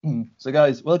So,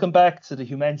 guys, welcome back to the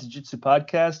Humane Jiu-Jitsu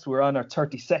podcast. We're on our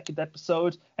 32nd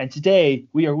episode, and today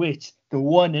we are with the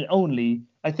one and only.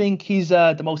 I think he's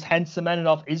the most handsome man in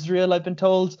all of Israel, I've been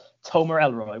told. Tomer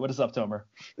Elroy. What is up, Tomer?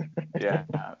 Yeah,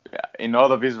 in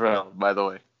all of Israel, by the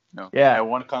way. No, I Yeah.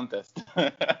 won contest.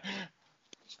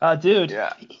 Dude,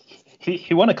 Yeah,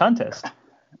 he won a contest.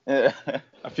 a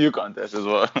few contests as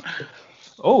well.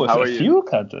 Oh, How a are you? few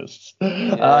contests.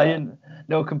 Yeah,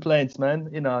 No complaints, man.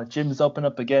 Gym's open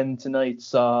up again tonight,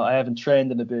 so I haven't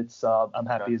trained in a bit, so I'm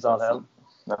happy as that's all hell. awesome.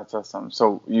 That's awesome.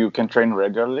 So you can train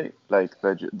regularly, like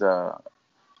the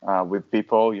with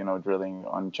people, drilling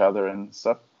on each other and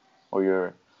stuff, or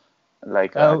you're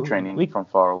like training We from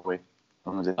far away,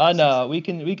 from a distance. no, we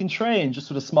can train just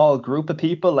with a small group of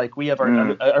people. Like we have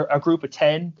Mm, our group of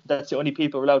 10. That's the only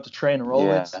people we're allowed to train and roll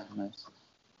yeah, with. nice.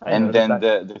 I know And then that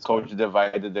the that's coach fine.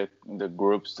 divided the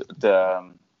groups,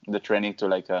 the training to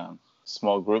like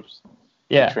small groups, the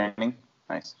Yeah, training.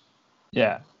 Nice.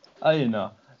 yeah. I know.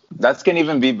 That can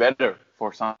even be better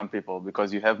for some people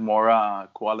because you have more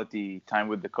quality time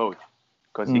with the coach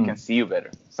because he can Mm, see you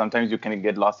better. Sometimes you can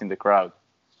get lost in the crowd.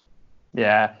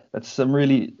 yeah, it's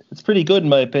pretty good in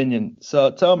my opinion.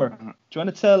 So Tomer, Hmm. do you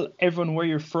want to tell everyone where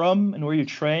you're from and where you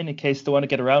train in case they want to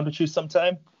get around with you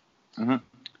sometime? Hmm.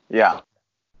 Yeah,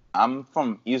 I'm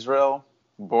from Israel,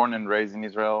 born and raised in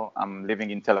Israel. I'm living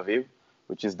in Tel Aviv,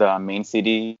 which is the main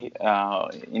city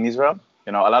in Israel.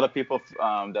 A lot of people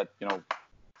that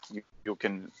you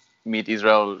can meet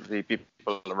Israeli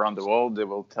people around the world. They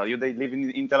will tell you they live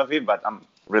in Tel Aviv, but I'm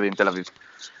really in Tel Aviv.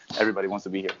 Everybody wants to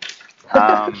be here.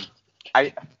 Um,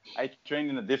 I I train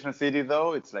in a different city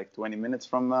though. It's like 20 minutes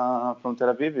from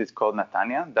Tel Aviv. It's called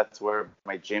Natania. That's where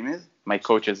my gym is. My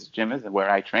coach's gym is where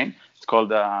I train. It's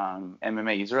called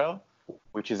MMA Israel,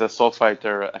 which is a Soul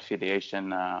Fighter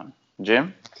affiliation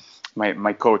gym.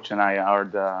 My coach and I are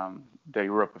the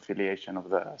Europe affiliation of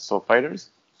the Soul Fighters.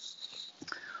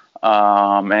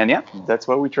 And yeah, that's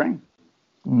where we train.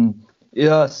 Mm.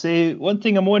 Yeah, see, one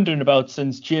thing I'm wondering about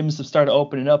since gyms have started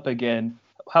opening up again,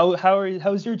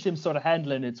 how's your gym sort of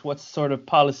handling it? What sort of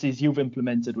policies you've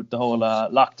implemented with the whole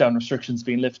lockdown restrictions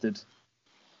being lifted?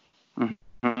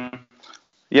 Mhm.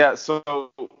 Yeah, so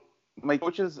my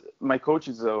coach is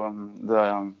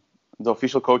the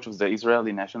official coach of the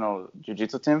Israeli national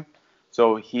jiu-jitsu team.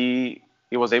 So he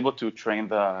was able to train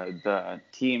the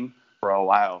team for a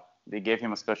while. They gave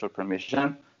him a special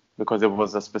permission because it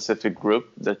was a specific group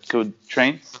that could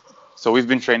train. So we've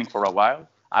been training for a while.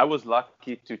 I was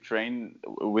lucky to train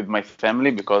with my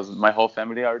family because my whole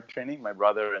family are training. My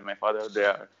brother and my father, they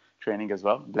are training as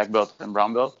well, black belt and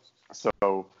brown belt.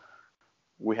 So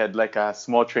we had like a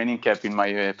small training camp in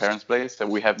my parents' place. So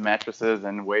we have mattresses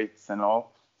and weights and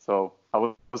all. So I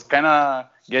was kind of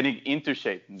getting into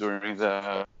shape during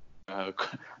the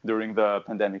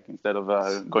pandemic instead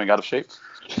of going out of shape.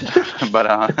 but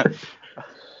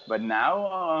but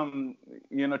now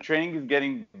training is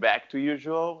getting back to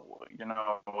usual.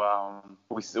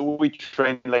 We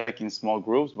train like in small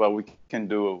groups, but we can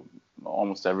do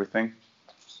almost everything.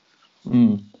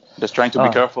 Mm. Just trying to be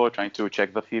Ah, careful, trying to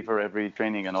check the fever every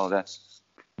training and all that.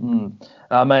 mm.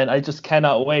 Man, I just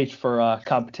cannot wait for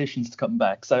competitions to come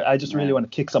back. So I just really Yeah, want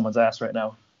to kick someone's ass right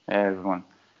now. everyone.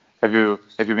 Have you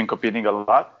been competing a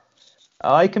lot?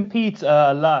 I compete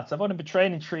a lot. I've only been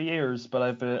training 3 years,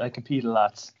 but I compete a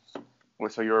lot.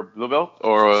 So you're a blue belt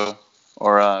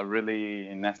or a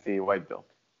really nasty white belt?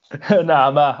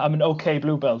 Nah, I'm an okay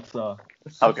blue belt, so.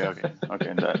 Okay.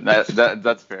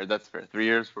 That's fair. That's fair. 3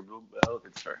 years for blue belt,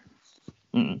 it's fair.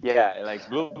 Mm. Yeah, like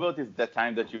blue belt is the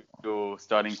time that you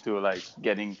starting to like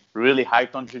getting really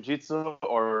hyped on jiu-jitsu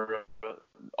or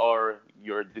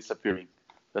you're disappearing.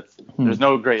 There's Mm.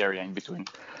 no gray area in between.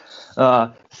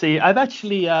 See, I've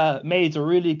actually made a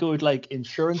really good like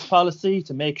insurance policy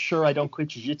to make sure I don't quit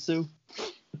jiu-jitsu.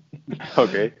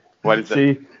 Okay, what is that?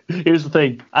 See, here's the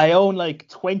thing. I own like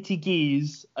 20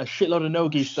 gis, a shitload of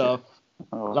no-gi Shit. stuff.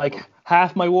 Oh, Like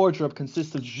half my wardrobe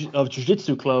consists of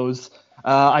jiu-jitsu clothes.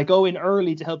 I go in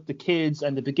early to help the kids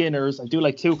and the beginners. I do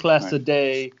like 2 classes a nice,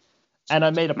 day, and I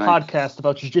made a nice. podcast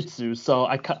about jiu-jitsu, so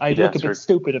I'd look Yeah, a bit sure.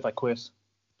 stupid if I quit.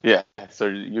 Yeah, so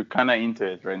you're kind of into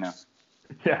it right now.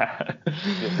 Yeah.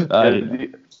 Yeah, I yeah. don't know.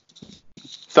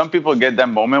 Some people get that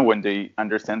moment when they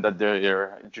understand that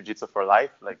they're jiu-jitsu for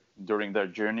life, like during their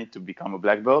journey to become a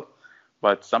black belt.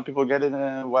 But some people get it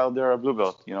while they're a blue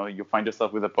belt. You find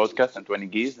yourself with a podcast and 20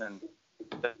 gis, and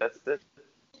that's it.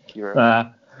 You're Uh,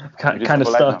 jiu-jitsu kind for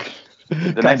of life now. stuck.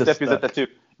 The next Kind of step is a stuck. tattoo.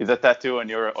 Is a tattoo on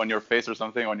your face or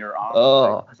something on your arm, like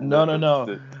Oh, no, no, that's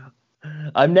no. it.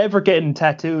 I'm never getting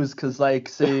tattoos because, like,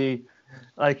 see,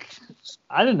 like,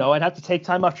 I don't know, I'd have to take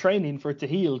time off training for it to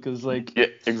heal, because like, Yeah,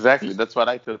 exactly. That's what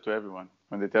I tell to everyone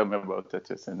when they tell me about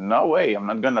tattoos. And no way, I'm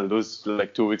not gonna lose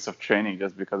like 2 weeks of training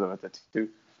just because of a tattoo.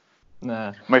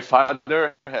 nah. My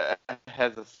father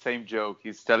has the same joke.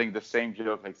 He's telling the same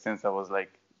joke like since I was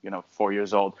like 4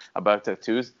 years old about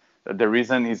tattoos. The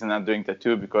reason he's not doing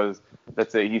tattoo because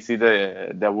let's say he see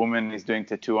the woman is doing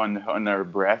tattoo on her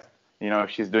breast.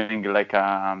 She's doing like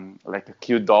a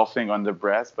cute dolphin on the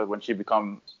breast, but when she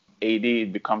becomes 80,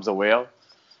 it becomes a whale.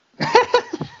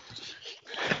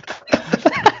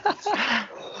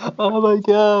 Oh my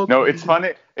god. No, it's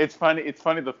funny. It's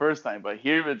funny the first time, but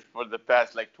hear it for the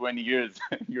past like 20 years,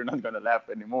 you're not gonna laugh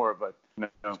anymore. But no,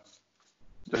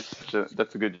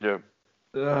 that's a good joke.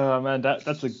 Oh man,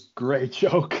 that's a great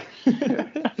joke.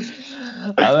 Credit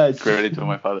to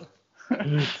my father.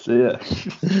 So yeah,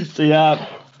 so yeah.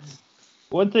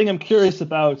 One thing I'm curious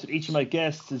about with each of my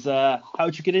guests is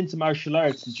how'd you get into martial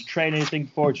arts? Did you train anything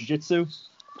before jiu-jitsu?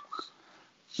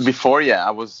 Before, yeah,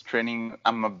 I was training.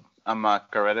 I'm a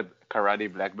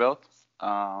karate black belt,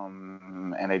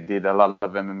 and I did a lot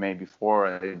of MMA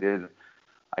before.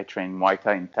 I trained Muay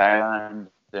Thai in Thailand,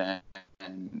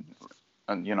 and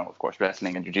of course,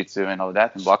 wrestling and jiu-jitsu and all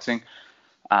that, and boxing.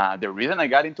 The reason I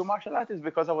got into martial arts is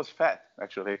because I was fat.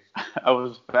 Actually, I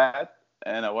was fat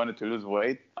and I wanted to lose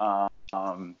weight.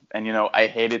 And I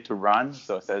hated to run,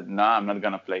 so I said, "No, I'm not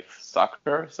gonna play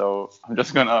soccer. So I'm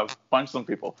just gonna punch some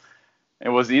people." It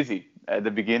was easy at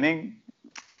the beginning,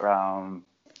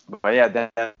 but yeah,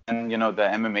 then the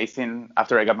MMA scene.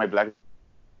 After I got my black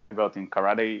belt in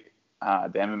karate,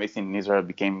 the MMA scene in Israel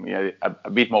became a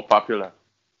bit more popular,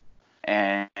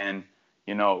 and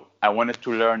I wanted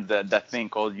to learn that thing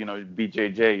called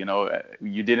BJJ.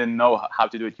 You didn't know how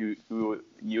to do it.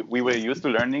 We were used to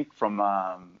learning from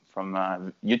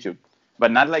YouTube,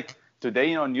 but not like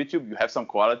today. On YouTube, you have some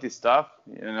quality stuff.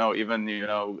 Even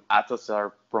Atos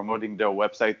are promoting their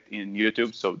website in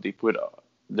YouTube, so they put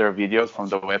their videos from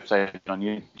the website on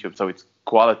YouTube, so it's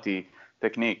quality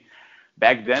technique.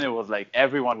 Back then, it was like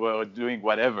everyone were doing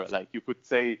whatever. Like you could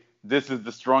say, this is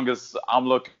the strongest arm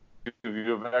lock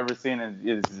you've ever seen, and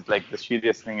it's like the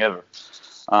shittiest thing ever.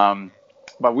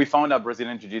 But we found a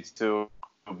Brazilian Jiu-Jitsu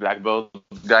black belt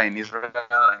guy in Israel,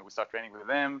 and we started training with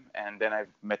him. And then I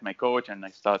met my coach, and I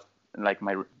started like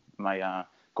my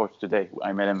coach today.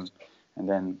 I met him, and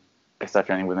then I started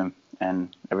training with him,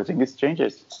 and everything is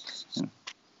changes.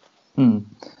 So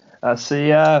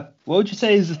what would you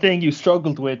say is the thing you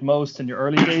struggled with most in your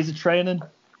early days of training?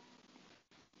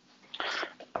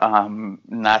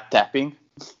 Not tapping.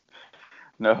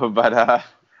 No, but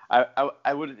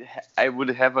I would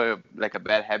have a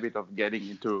bad habit of getting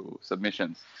into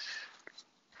submissions.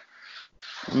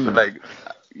 Like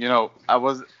I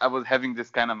was having this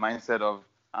kind of mindset of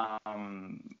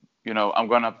I'm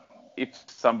gonna, if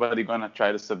somebody gonna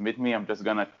try to submit me, I'm just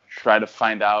gonna try to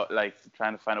find out, like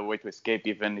trying to find a way to escape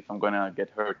even if I'm gonna get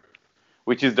hurt,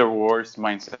 which is the worst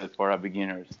mindset for our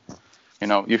beginners.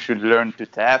 You should learn to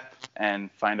tap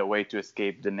and find a way to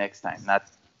escape the next time,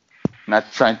 not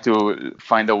trying to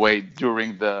find a way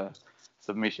during the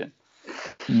submission.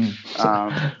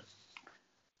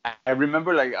 I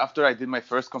remember like after I did my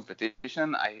first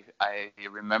competition, I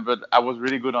remembered I was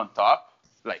really good on top,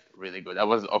 like really good. I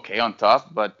was okay on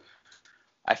top, but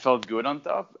I felt good on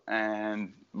top.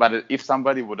 But if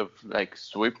somebody would have like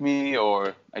swept me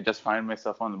or I just find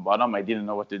myself on the bottom, I didn't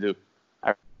know what to do.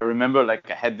 I remember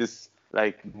like I had this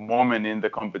like moment in the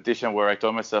competition where I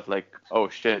told myself like, oh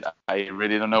shit, I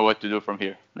really don't know what to do from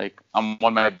here. Like I'm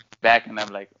on my back and I'm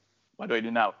like, what do I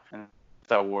do now? And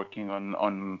start working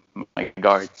on my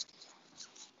guard.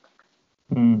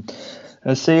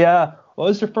 What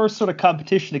was your first sort of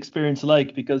competition experience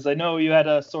like? Because I know you had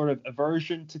a sort of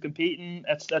aversion to competing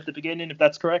at the beginning, if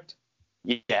that's correct.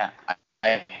 Yeah,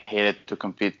 I hated to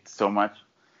compete so much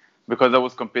because I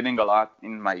was competing a lot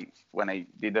when I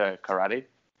did karate,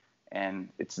 and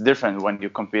it's different when you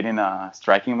compete in a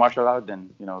striking martial art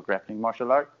than grappling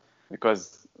martial art,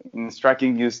 because in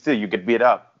striking you get beat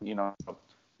up. It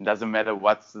doesn't matter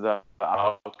what the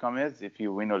outcome is. If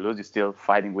you win or lose, you're still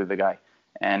fighting with the guy,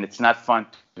 and it's not fun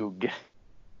to get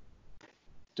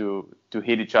to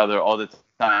hit each other all the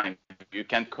time. You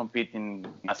can't compete in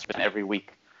every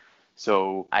week.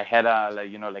 So I had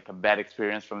a bad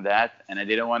experience from that, and I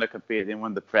didn't want to compete. I didn't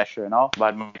want the pressure and all.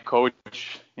 But my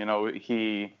coach,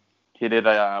 he did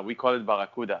we call it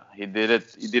Barracuda. He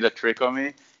did a trick on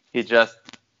me.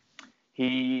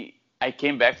 I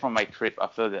came back from my trip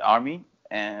after the army,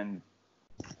 and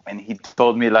he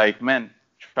told me like, man,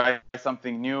 try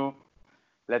something new.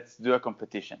 Let's do a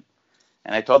competition.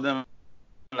 And I told him,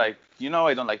 like,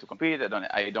 I don't like to compete.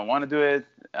 I don't want to do it.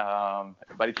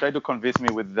 But he tried to convince me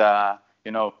with,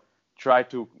 try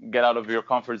to get out of your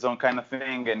comfort zone kind of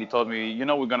thing. And he told me,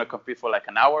 we're going to compete for like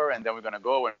an hour and then we're going to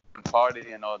go and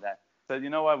party and all that. I said, you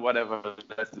know what, whatever,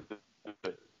 let's do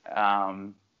it.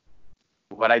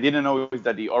 What I didn't know is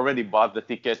that he already bought the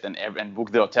ticket and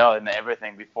booked the hotel and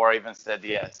everything before I even said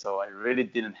yes. So I really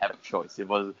didn't have a choice. It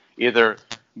was either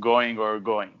going or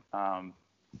going.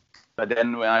 But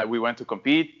then when we went to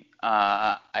compete,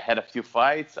 I had a few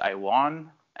fights. I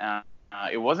won.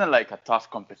 It wasn't like a tough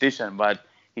competition, but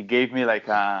he gave me like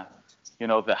the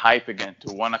hype again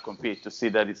to want to compete, to see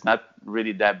that it's not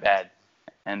really that bad.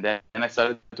 And then I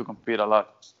started to compete a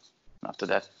lot after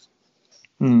that.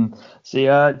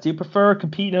 So, do you prefer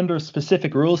competing under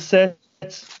specific rule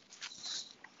sets?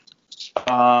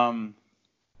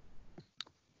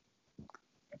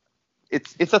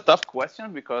 It's a tough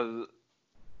question because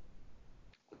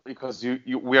we compete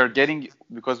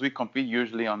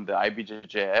usually on the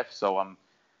IBJJF, so I'm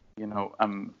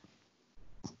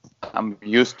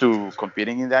used to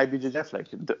competing in the IBJJF, like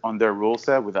on their rule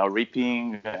set without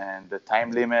reaping and the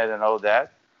time limit and all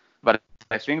that. But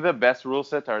I think the best rule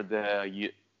set are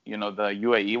the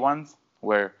UAE ones,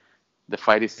 where the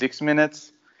fight is 6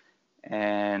 minutes,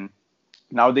 and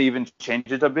now they even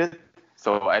changed it a bit.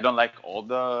 So I don't like all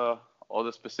the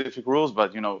specific rules,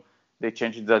 but they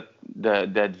changed that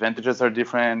the advantages are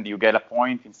different. You get a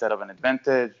point instead of an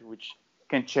advantage, which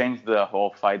can change the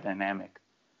whole fight dynamic.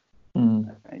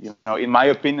 In my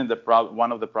opinion,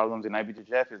 one of the problems in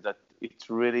IBJJF is that it's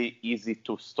really easy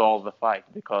to stall the fight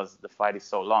because the fight is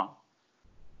so long.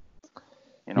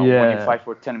 When you fight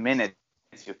for 10 minutes,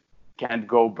 you can't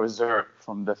go berserk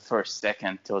from the first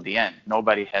second till the end.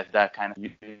 Nobody has that kind of.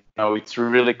 It's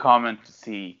really common to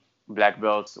see black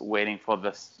belts waiting for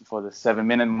the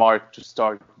 7-minute mark to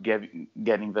start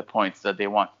getting the points that they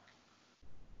want,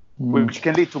 which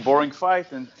can lead to boring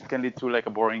fight and can lead to like a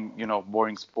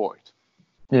boring sport.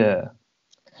 Yeah.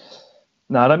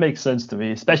 No, that makes sense to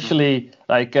me, especially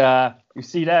like you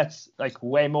see that's like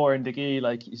way more in the gi.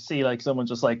 Like you see like someone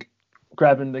just like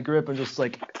grabbing the grip and just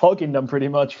like hugging them pretty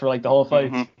much for like the whole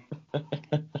fight. But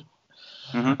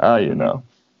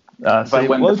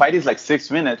when the fight is like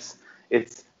 6 minutes,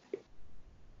 it's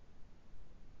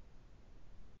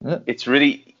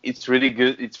really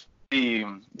good.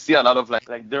 You see a lot of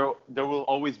like there will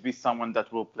always be someone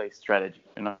that will play strategy.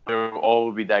 There will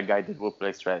always be that guy that will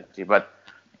play strategy, but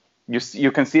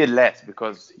you can see it less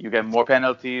because you get more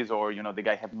penalties, or the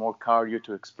guy have more cardio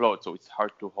to explode, so it's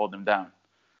hard to hold him down.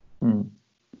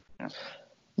 Yeah.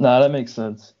 No, that makes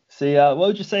sense. See, what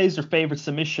would you say is your favorite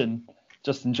submission,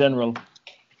 just in general?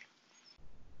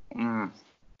 Knee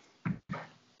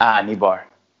bar.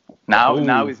 Now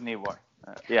is knee bar.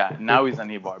 Now is a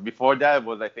knee bar. Before that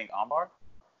was, I think, armbar.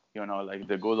 Like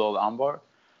the good old armbar.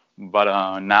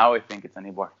 But now I think it's a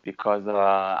knee bar because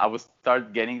I will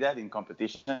start getting that in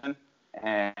competition,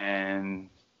 and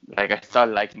like I start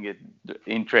liking it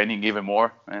in training even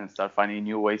more, and start finding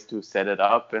new ways to set it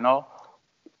up and all.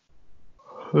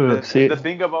 The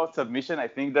thing about submission, I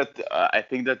think that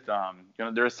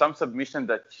there are some submissions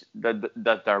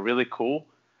that are really cool,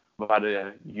 but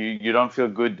you don't feel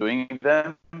good doing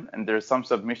them, and there's some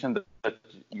submissions that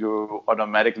you're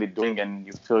automatically doing and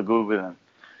you feel good with them.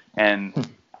 And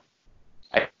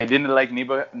I didn't like knee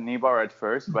bar at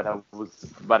first, but I was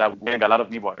doing a lot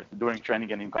of knee bars during training,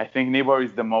 and I think knee bar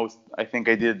is the most. I think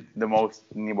I did the most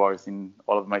knee bars in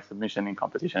all of my submission in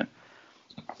competition.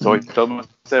 So I told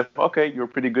myself, okay, you're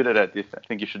pretty good at it. I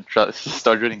think you should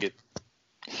start doing it.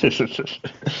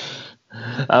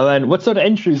 And what sort of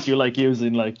entries do you like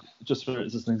using, like just for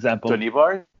as an example? So knee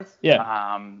bars?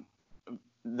 Yeah.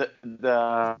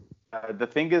 The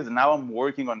thing is, now I'm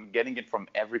working on getting it from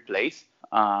every place.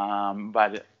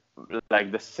 But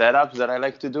like the setups that I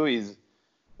like to do is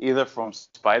either from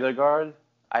Spider Guard.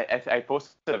 I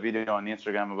posted a video on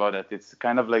Instagram about it. It's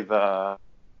kind of like the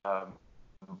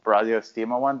Braulio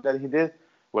Estima one that he did,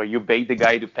 where you bait the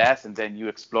guy to pass and then you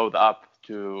explode up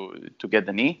to get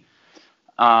the knee.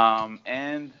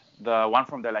 And the one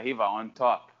from De La Riva on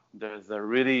top. There's a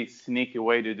really sneaky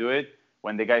way to do it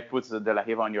when the guy puts the De La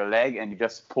Riva on your leg and you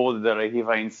just pull the De La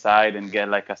Riva inside and get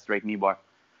like a straight knee bar.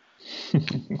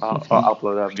 I'll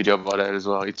upload a video about that as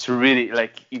well. It's really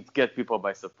like it gets people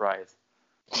by surprise.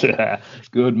 Yeah,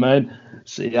 good man.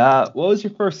 So, what was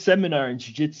your first seminar in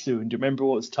jiu-jitsu, and do you remember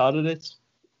what was taught at it?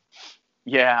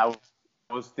 Yeah,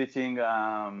 I was teaching.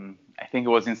 I think it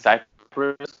was in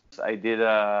Cyprus. I did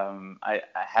a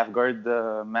half guard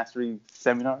mastery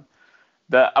seminar.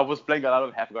 I was playing a lot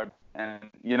of half guard, and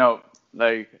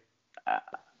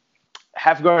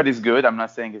half guard is good. I'm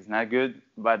not saying it's not good,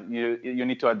 but you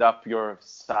need to adapt your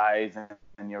size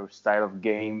and your style of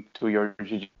game to your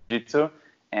jiu-jitsu.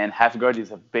 And half guard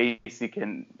is a basic,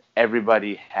 and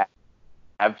everybody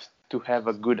have to have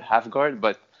a good half guard.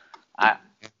 But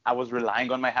I was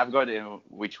relying on my half guard,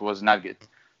 which was not good,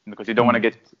 because you don't want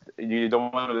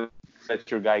to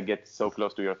let your guy get so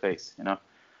close to your face, you know.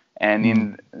 And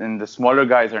in the smaller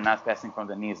guys are not passing from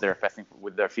the knees; they're passing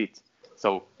with their feet,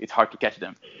 so it's hard to catch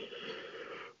them.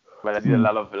 But I did a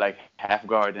lot of like half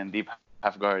guard and deep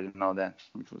half guard and all that,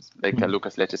 which was like a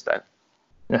Lucas Leche style.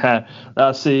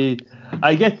 See,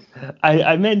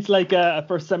 I meant like a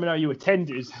first seminar you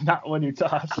attended, not one you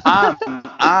taught.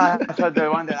 I thought the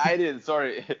one that I did.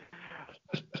 Sorry,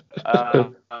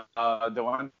 the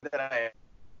one that I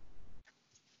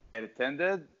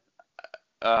attended.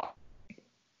 I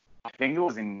think it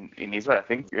was in Israel. I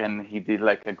think, and he did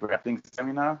like a grappling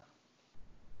seminar,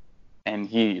 and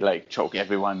he like choked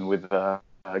everyone with a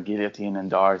guillotine and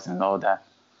darts and all that.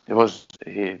 He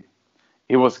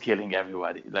was killing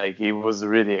everybody. Like, he was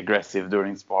really aggressive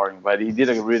during sparring, but he did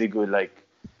a really good, like,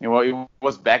 you know, it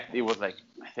was like,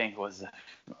 I think it was,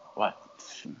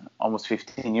 almost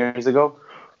 15 years ago.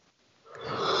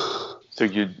 So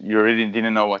you really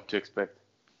didn't know what to expect.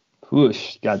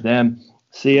 Whoosh, goddamn.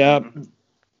 See,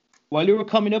 while you were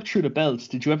coming up through the belts,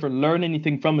 did you ever learn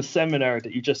anything from a seminar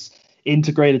that you just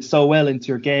integrated so well into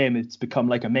your game it's become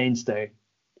like a mainstay?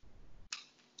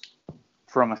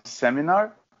 From a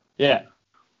seminar? Yeah.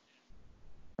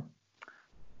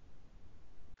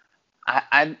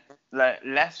 I like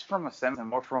less from a seminar,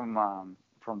 more from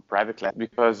private class,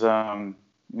 because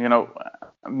you know,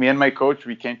 me and my coach,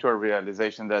 we came to a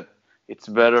realization that it's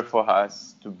better for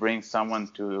us to bring someone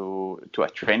to a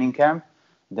training camp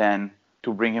than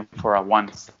to bring him for a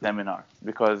one seminar,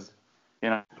 because you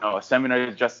know, a seminar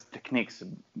is just techniques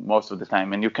most of the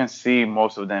time, and you can see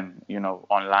most of them, you know,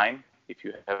 online if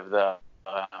you have the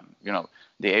you know,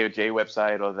 the AOJ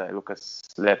website or the Lucas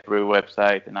Lepre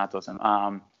website and Atos, and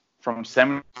from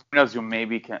seminars you might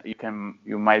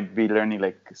be learning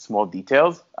like small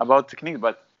details about technique,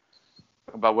 but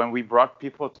when we brought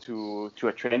people to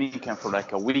a training camp for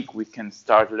like a week, we can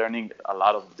start learning a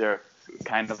lot of their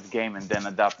kind of game and then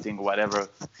adapting whatever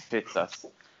fits us.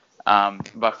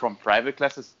 But from private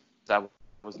classes, I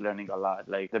was learning a lot.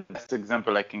 Like, the best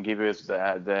example I can give you is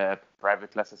the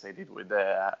private classes I did with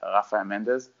Rafael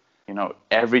Mendez. You know,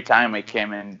 every time I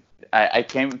came in, I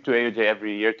came to AOJ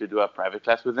every year to do a private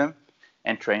class with him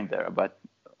and train there, but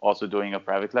also doing a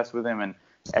private class with him. And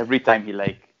every time he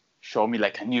like showed me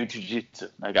like a new jiu-jitsu.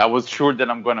 Like, I was sure that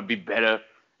I'm gonna be better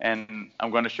and I'm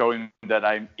gonna show him that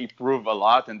I improve a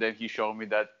lot, and then he showed me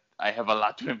that I have a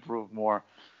lot to improve more.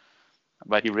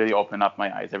 But he really opened up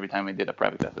my eyes every time I did a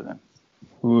private class with him.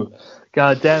 Ooh,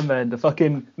 God damn, man. The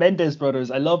fucking Mendez brothers,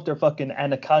 I love their fucking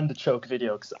anaconda choke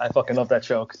video, because I fucking love that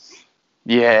choke.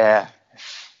 Yeah,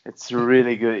 it's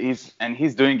really good. He's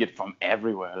doing it from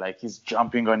everywhere. Like, he's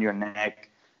jumping on your neck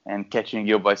and catching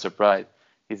you by surprise.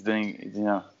 He's doing, you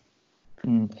know.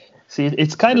 See,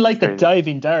 it's kind of like the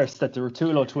diving darts that the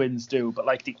Rutulo twins do, but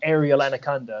like the aerial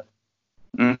anaconda.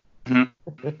 Mm-hmm.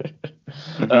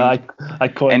 I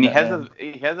coined. And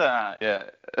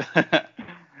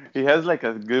he has like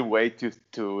a good way to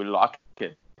lock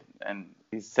it, and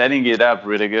he's setting it up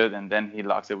really good, and then he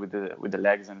locks it with the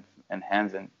legs and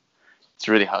hands, and it's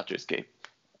really hard to escape.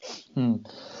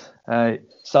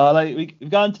 So like we've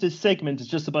gone to this segment. It's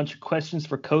just a bunch of questions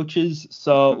for coaches.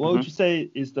 So what would you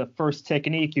say is the first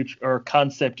technique or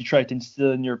concept you try to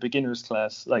instill in your beginners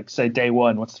class? Like, say day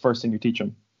one, what's the first thing you teach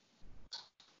them?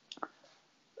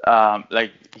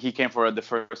 Like, he came for the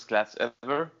first class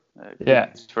ever.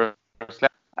 First class.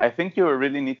 I think you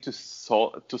really need to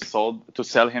sell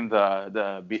him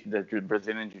the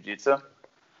Brazilian Jiu-Jitsu,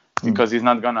 because he's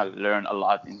not gonna learn a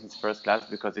lot in his first class,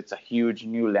 because it's a huge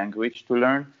new language to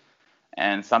learn,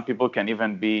 and some people can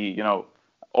even be, you know,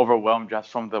 overwhelmed just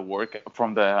from the warm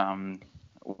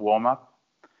up.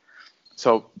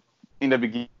 So in the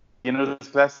beginners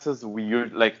classes,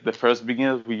 the first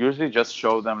beginners, we usually just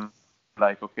show them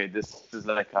like, okay, this is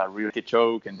like a rear naked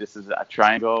choke, and this is a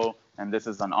triangle, and this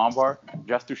is an armbar,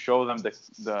 just to show them the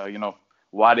you know,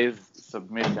 what is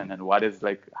submission and what is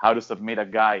like how to submit a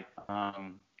guy.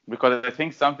 Because I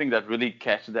think something that really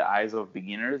catches the eyes of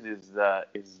beginners is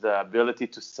the ability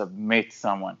to submit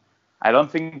someone. I don't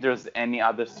think there's any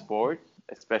other sport,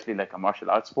 especially like a martial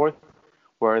arts sport,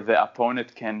 where the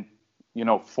opponent can, you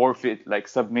know, forfeit, like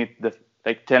submit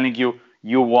like telling you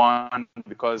won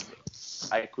because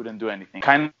I couldn't do anything.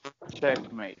 Kind of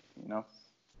checkmate, you know.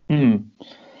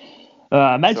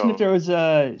 Imagine if there was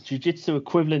a jiu-jitsu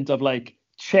equivalent of like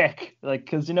check, like,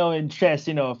 because in chess,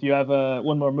 if you have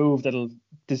one more move that'll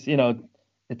just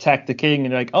attack the king,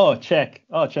 and you're like, oh, check,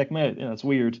 oh, checkmate. It's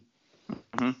weird.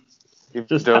 Mm-hmm. If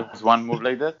Just there's one move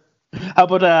like that. How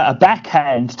about a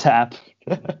backhand tap?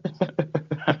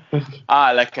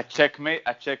 Like a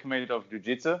checkmate of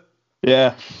jiu-jitsu.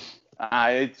 Yeah.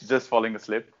 It's just falling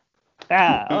asleep.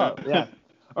 Oh, yeah.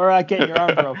 Or getting your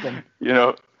arm broken.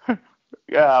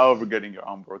 Yeah, over getting your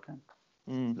arm broken.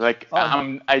 Like,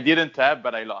 Oh. I didn't tap,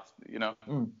 but I lost,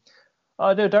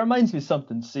 Oh, dude, that reminds me of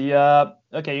something. See,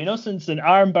 okay, since an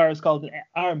arm bar is called an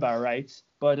arm bar, right?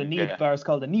 But a knee bar is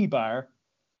called a knee bar.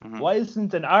 Mm-hmm. Why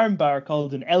isn't an arm bar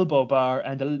called an elbow bar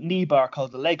and a knee bar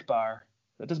called a leg bar?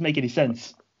 That doesn't make any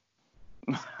sense.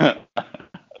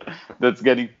 That's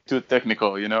getting too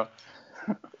technical,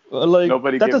 Well, like,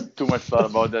 nobody gave too much thought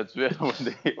about that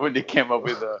when they came up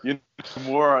with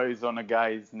Kimura is on a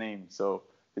guy's name, so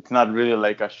it's not really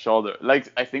like a shoulder.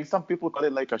 Like, I think some people call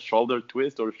it like a shoulder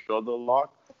twist or shoulder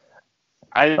lock.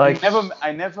 I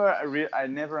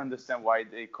never understand why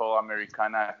they call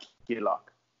Americana key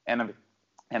lock and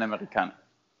Americana.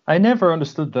 I never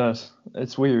understood that.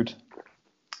 It's weird.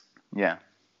 Yeah.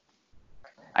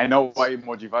 I know why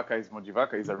Mojivaka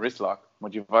is a wrist lock.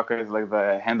 Mojivaka is like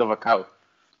the hand of a cow.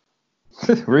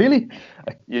 Really?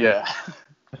 Yeah.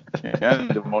 Yeah,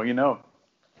 the more you know.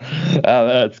 Oh,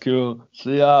 that's cool.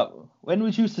 So, when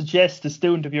would you suggest a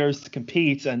student of yours to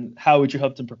compete, and how would you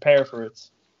help them prepare for it?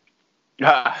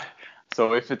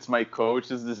 So if it's my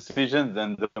coach's decision,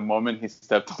 then the moment he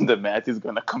stepped on the mat, he's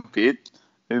gonna compete.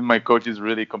 And my coach is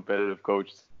really competitive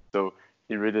coach, so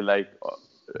he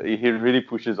really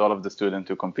pushes all of the students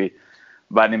to compete.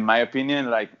 But in my opinion,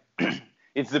 like,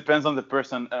 it depends on the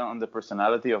person, on the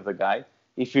personality of the guy.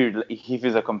 If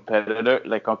he's a competitor,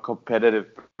 like a competitive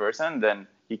person, then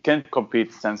he can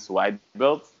compete since white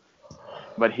belt.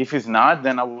 But if he's not,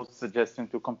 then I would suggest him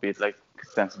to compete like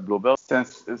since blue belt.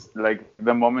 Since it's like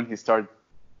the moment he starts,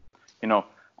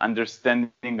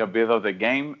 understanding a bit of the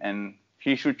game, and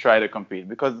he should try to compete,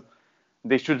 because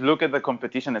they should look at the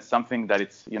competition as something that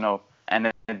it's, an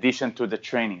addition to the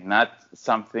training, not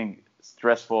something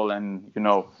stressful and,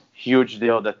 huge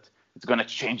deal that it's going to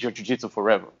change your jiu-jitsu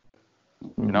forever.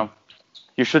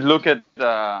 You should look at,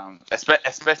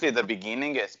 especially at the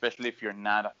beginning, especially if you're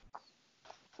not a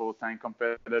full-time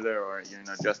competitor or,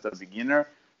 just a beginner,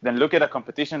 then look at a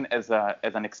competition as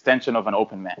an extension of an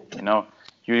open mat.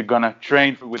 You're going to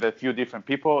train with a few different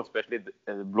people, especially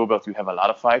the blue belt. You have a lot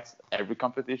of fights every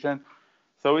competition.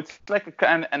 So it's like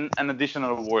an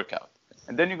additional workout.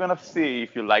 And then you're going to see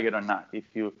if you like it or not. If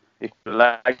you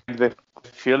like the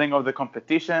feeling of the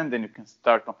competition, then you can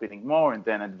start competing more and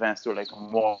then advance to like a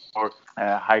more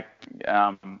high,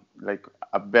 like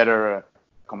a better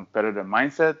competitor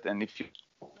mindset. And if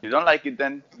you don't like it,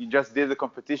 then you just did the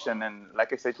competition. And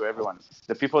like I say to everyone,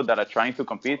 the people that are trying to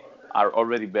compete are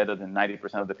already better than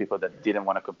 90% of the people that didn't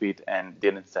want to compete and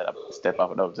didn't step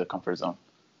out of the comfort zone.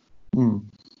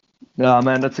 Yeah,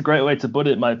 man, that's a great way to put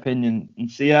it, in my opinion. And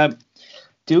see,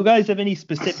 do you guys have any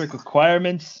specific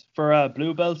requirements for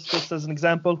blue belts, just as an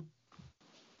example?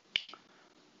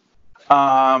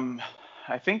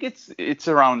 I think it's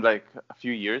around like a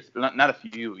few years, not a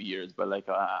few years, but like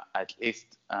at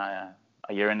least a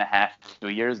year and a half, 2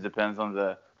 years, depends on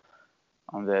the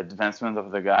advancement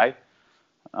of the guy.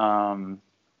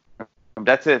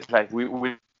 That's it. Like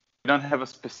we don't have a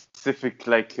specific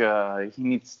he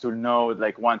needs to know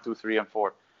like 1, 2, 3, and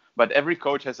 4. But every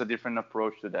coach has a different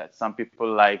approach to that. Some people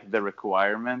like the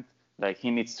requirement, like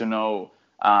he needs to know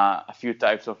a few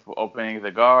types of opening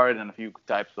the guard and a few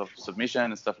types of submission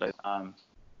and stuff like that.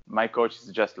 My coach is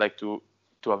just like to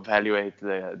evaluate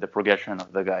the progression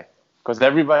of the guy, because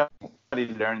everybody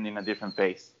learns in a different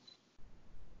pace.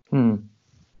 No,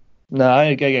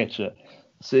 I get you.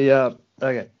 See,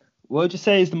 okay. What would you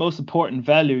say is the most important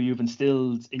value you've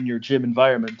instilled in your gym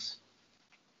environment?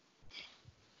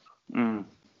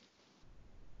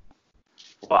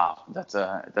 Wow, that's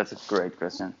a great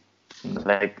question.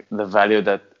 Like the value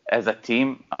that as a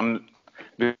team,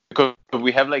 because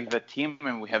we have like the team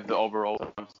and we have the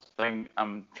overall thing.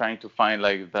 I'm trying to find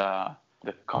like the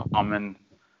common,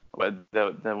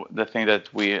 the thing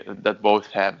that both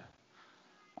have.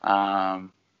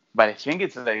 But I think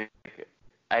it's like,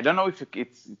 I don't know if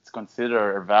it's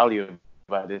considered a value,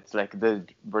 but it's like the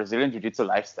Brazilian Jiu-Jitsu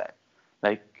lifestyle.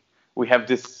 Like we have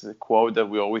this quote that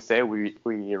we always say, we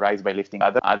rise by lifting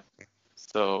others.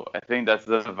 So I think that's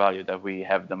the value that we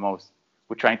have the most.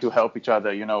 We're trying to help each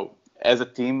other, as a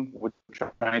team. We're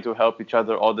trying to help each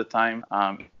other all the time,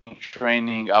 in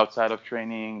training, outside of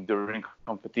training, during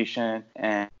competition,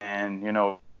 and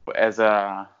as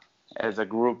a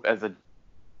group, as a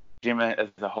gym as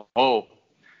a whole,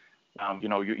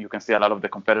 you can see a lot of the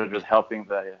competitors helping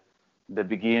the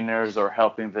beginners or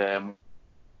helping the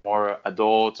more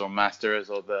adults or masters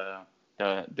or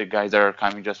the guys that are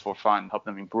coming just for fun, help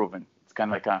them improve. And it's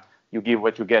kind of like you give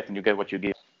what you get and you get what you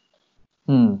give.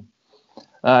 All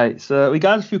right, so we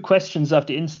got a few questions off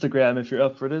the Instagram. If you're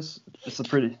up for this, it's a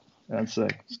pretty. I'll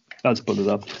just pull it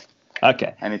up.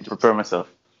 Okay. I need to prepare myself.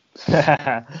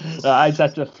 I just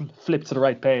have to flip to the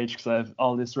right page because I have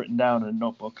all this written down in a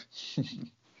notebook.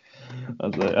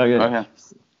 Okay.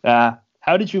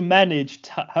 How did you manage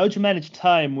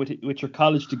time with your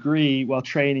college degree while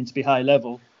training to be high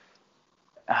level?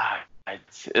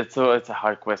 It's a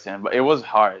hard question, but it was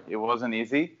hard. It wasn't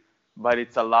easy, but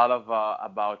it's a lot of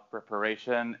about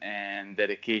preparation and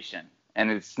dedication. And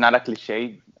it's not a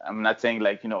cliche. I'm not saying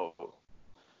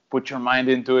put your mind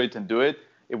into it and do it.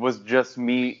 It was just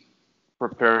me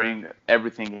preparing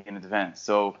everything in advance.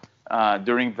 So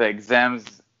during the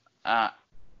exams, I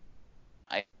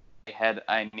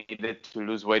needed to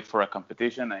lose weight for a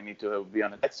competition. I need to be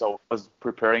on it. So I was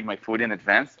preparing my food in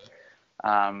advance.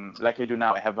 Like I do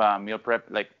now, I have a meal prep.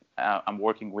 I'm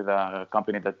working with a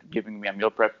company that's giving me a meal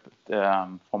prep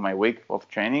for my week of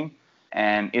training.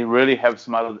 And it really helps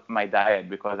my diet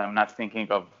because I'm not thinking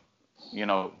of,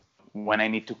 when I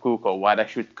need to cook or what I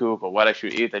should cook or what I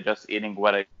should eat. I'm just eating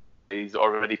what is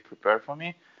already prepared for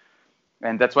me.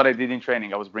 And that's what I did in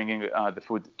training. I was bringing the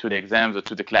food to the exams or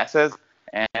to the classes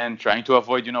and trying to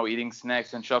avoid, eating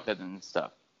snacks and chocolate and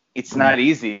stuff. It's not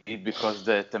easy because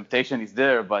the temptation is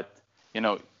there, but,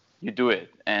 you do it.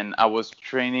 And I was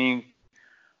training.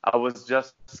 I was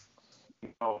just,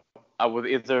 I was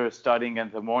either studying in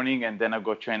the morning and then I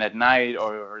go train at night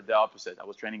or the opposite. I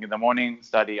was training in the morning,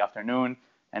 study afternoon,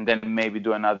 and then maybe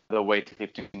do another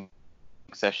weightlifting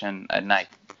session at night.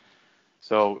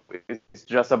 So it's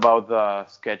just about the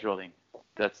scheduling.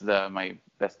 That's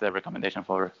the recommendation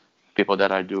for people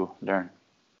that I do learn.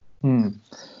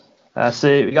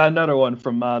 See, we got another one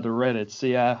from the Reddit.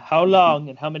 See, how long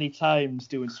and how many times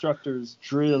do instructors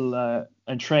drill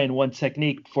and train one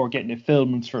technique before getting it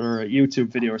filmed for a YouTube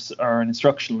video or an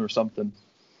instructional or something?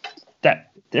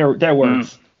 Their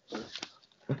words.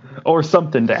 Or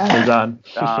something to add on.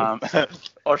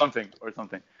 or something.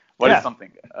 What is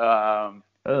something?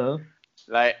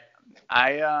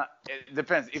 It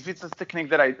depends. If it's a technique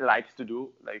that I like to do,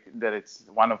 like that it's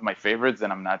one of my favorites,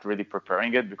 then I'm not really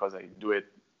preparing it because I do it.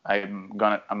 I'm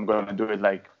gonna do it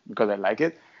because I like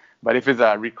it. But if it's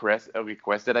a request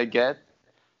that I get,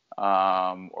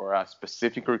 or a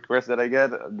specific request that I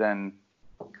get, then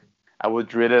I would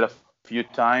drill it a few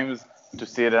times to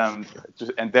see it, and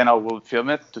then I will film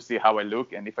it to see how I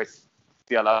look. And if I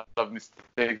see a lot of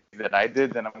mistakes that I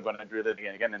did, then I'm gonna drill it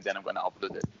again, and then I'm gonna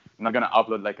upload it. I'm not gonna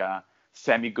upload like a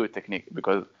semi-good technique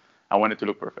because I want it to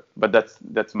look perfect. But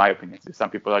that's my opinion.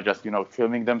 Some people are just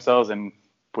filming themselves and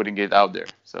putting it out there.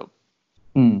 So.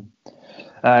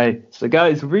 So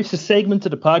guys, we've reached a segment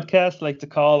of the podcast I like to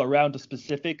call Around the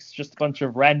Specifics. Just a bunch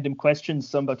of random questions,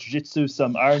 some about jiu-jitsu,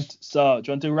 some aren't. So do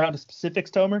you want to do Around the Specifics,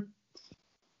 Tomer?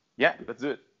 Yeah, let's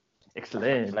do it.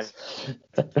 Excellent.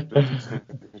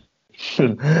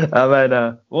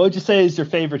 What would you say is your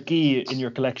favorite gi in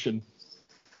your collection?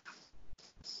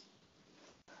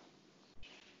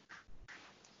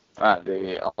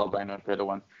 The albino Alfredo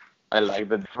one. I like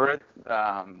the different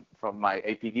from my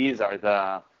APGs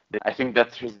are I think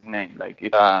that's his name. Like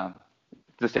the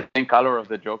same color of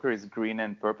the Joker is green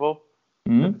and purple.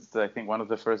 It's I think one of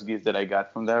the first gis that I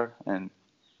got from there and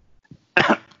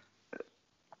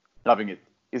loving it.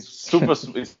 It's super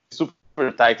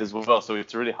tight as well, so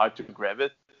it's really hard to grab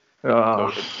it.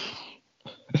 So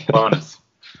it's bonus.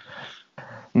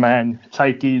 Man,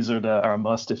 tight gis are a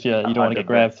must if you don't want to get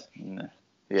grabbed.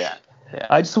 Yeah.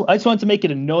 I just want to make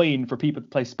it annoying for people to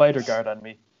play Spider Guard on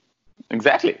me.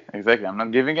 Exactly. I'm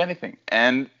not giving anything,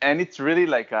 and it's really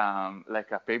like a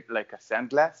paper, like a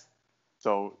sandglass.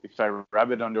 So if I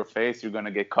rub it on your face, you're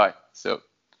gonna get caught. So.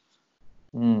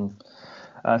 Who'd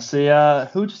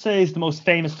you say is the most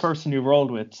famous person you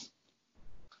rolled with?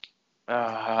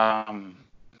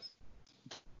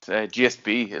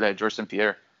 GSP, like George St.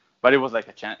 Pierre, but it was like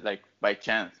by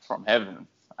chance from heaven.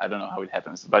 I don't know how it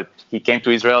happens, but he came to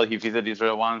Israel. He visited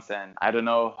Israel once, and I don't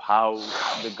know how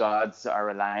the gods are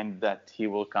aligned that he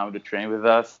will come to train with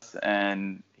us.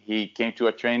 And he came to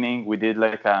a training. We did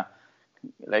like a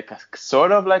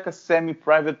sort of like a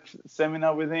semi-private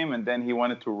seminar with him, and then he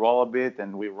wanted to roll a bit,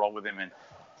 and we rolled with him. And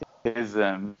he's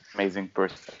an amazing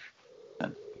person.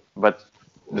 But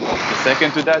the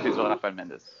second to that is Rafael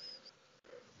Mendes.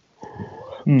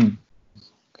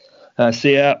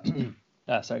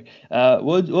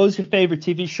 What was your favorite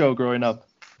TV show growing up?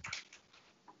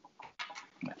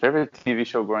 My favorite TV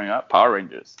show growing up, Power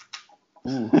Rangers.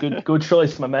 Ooh, good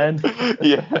choice, my man.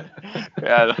 Yeah,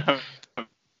 yeah.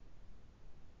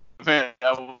 Man,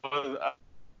 I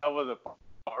was a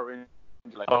Power Ranger.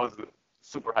 Like, I was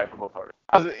super hyper about Power Rangers.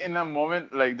 I was in a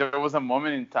moment, like there was a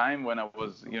moment in time when I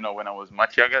was, when I was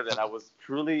much younger, that I was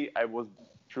truly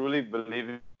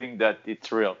believing that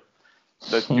it's real.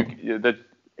 That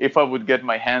if I would get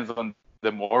my hands on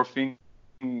the morphing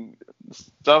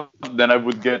stuff, then I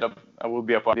would be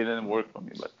a part. It didn't work for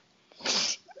me, but.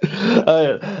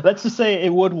 Let's just say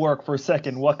it would work for a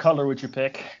second. What color would you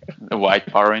pick? The white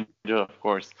Power Ranger, of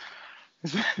course.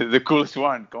 The coolest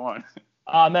one. Come on.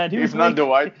 Ah, man, If not the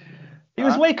white. He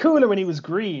was way cooler when he was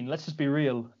green. Let's just be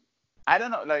real. I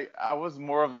don't know. Like, I was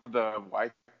more of the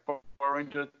white Power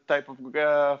Ranger type of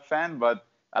fan, but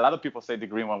a lot of people say the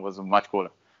green one was much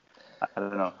cooler. I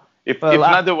don't know. If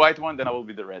not the white one, then I will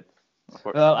be the red. Of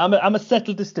course. Well, I'm gonna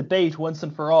settle this debate once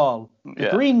and for all. The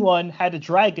green one had a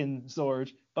dragon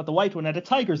sword, but the white one had a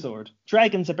tiger sword.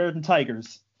 Dragons are better than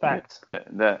tigers. Fact.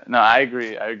 No, I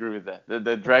agree. I agree with that.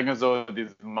 The dragon sword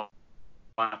is much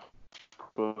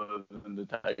cooler than the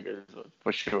tiger sword,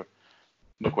 for sure.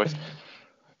 No question.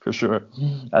 For sure.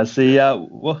 I see.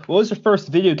 What was your first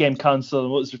video game console,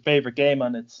 and what was your favorite game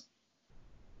on it?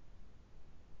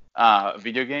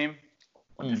 Video game.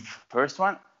 The first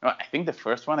one. No, I think the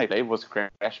first one I played was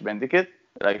Crash Bandicoot,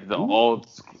 like the old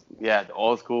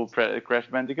school Crash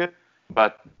Bandicoot.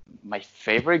 But my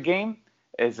favorite game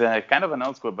is kind of an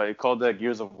old school, but it's called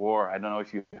Gears of War. I don't know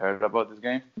if you heard about this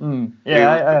game.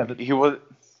 Yeah, I have it. You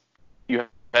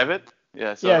have it?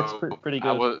 Yeah. So yeah, it's pretty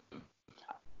good.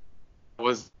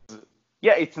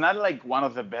 It's not like one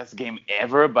of the best game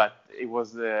ever, but it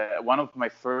was one of my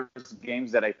first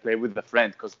games that I played with a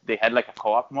friend, because they had like a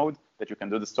co-op mode that you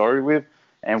can do the story with,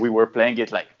 and we were playing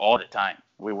it like all the time.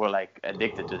 We were like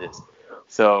addicted to this.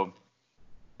 So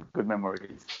good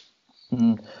memories.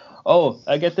 Oh,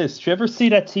 I get this. Did you ever see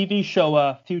that TV show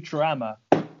Futurama?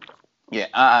 Yeah,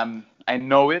 I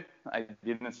know it. I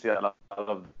didn't see a lot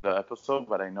of the episode,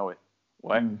 but I know it.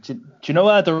 Why? Do you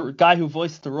know the guy who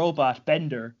voiced the robot,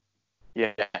 Bender?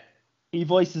 Yeah. He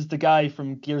voices the guy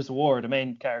from Gears of War, the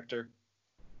main character.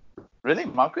 Really?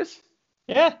 Marcus?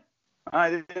 Yeah.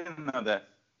 I didn't know that.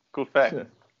 Cool fact.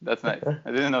 That's nice.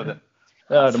 I didn't know that.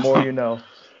 The more you know.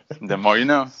 The more you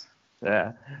know.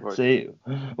 Yeah. See,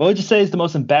 what would you say is the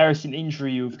most embarrassing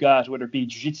injury you've got, whether it be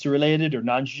jiu-jitsu related or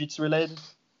non-jiu-jitsu related?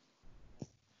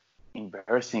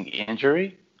 Embarrassing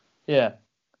injury? Yeah.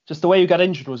 Just the way you got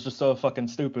injured was just so fucking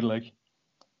stupid, like.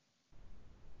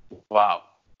 Wow.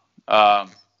 I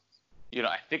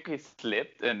think I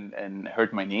slipped and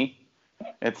hurt my knee.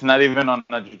 It's not even on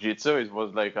a jiu-jitsu. It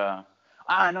was like no.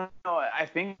 I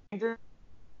think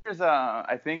there's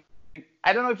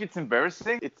I don't know if it's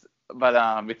embarrassing. It's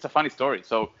a funny story.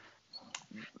 So,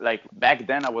 like back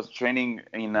then, I was training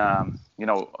in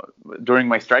during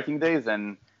my striking days,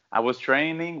 and I was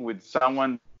training with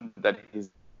someone that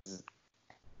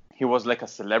he was like a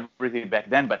celebrity back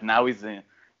then, but now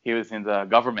he was in the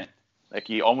government. Like,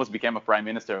 he almost became a prime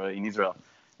minister in Israel.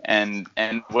 And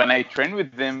when I trained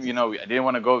with him, I didn't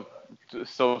want to go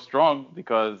so strong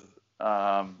because,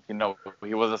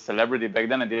 he was a celebrity back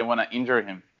then. I didn't want to injure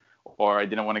him, or I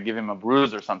didn't want to give him a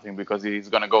bruise or something because he's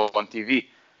going to go on TV.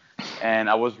 And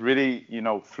I was really,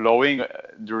 flowing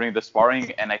during the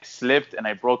sparring, and I slipped and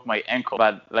I broke my ankle.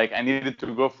 But like, I needed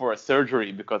to go for a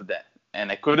surgery because of that. And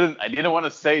I didn't want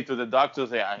to say to the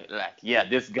doctors,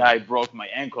 this guy broke my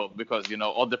ankle, because,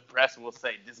 all the press will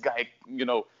say this guy,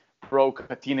 broke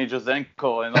a teenager's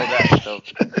ankle and all that. So,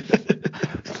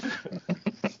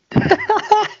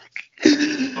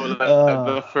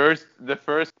 the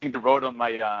first thing they wrote on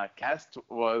my cast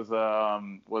was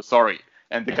sorry,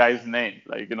 and the guy's name,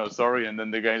 sorry, and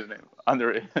then the guy's name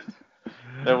under it.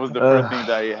 That was the first thing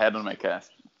that I had on my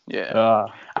cast. Yeah.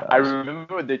 I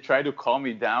remember they tried to calm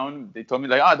me down. They told me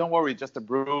don't worry, just a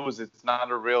bruise. It's not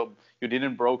you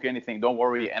didn't broke anything. Don't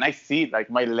worry. And I see like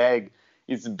my leg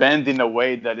is bent in a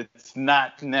way that it's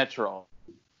not natural.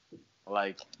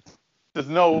 Like, there's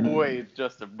no way it's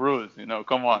just a bruise,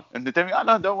 come on. And they tell me,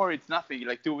 no, don't worry, it's nothing.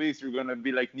 Like 2 weeks, you're going to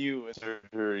be like new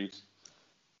surgeries.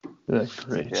 That's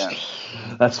great. Yeah.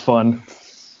 That's fun.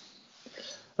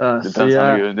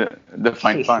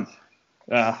 Define fun.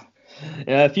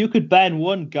 If you could ban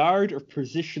one guard or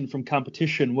position from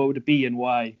competition, what would it be and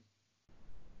why?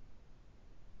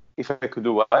 If I could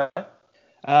do what?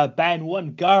 Ban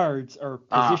one guard or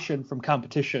position from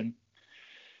competition.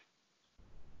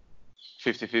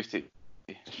 50-50.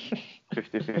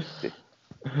 50-50.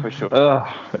 For sure.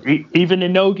 Even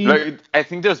in Nogi? I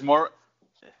think there's more,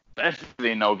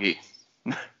 especially in Nogi.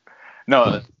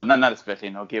 No, not especially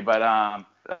in hockey, but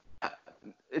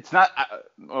it's not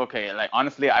okay. Like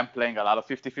honestly, I'm playing a lot of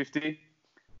 50-50,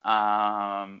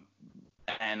 and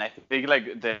I think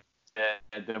like the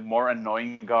more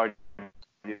annoying guard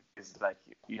is like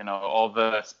all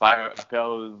the spider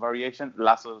lapel variation,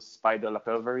 lasso spider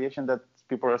lapel variation that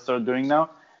people are still doing now.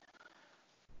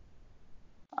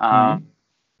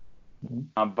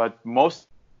 But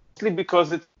mostly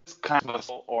because it's kind of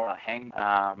or a hang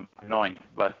annoying.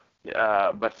 But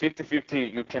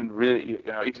 50-50, you can really,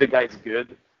 if the guy is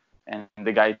good and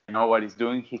the guy know what he's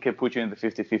doing, he can put you in the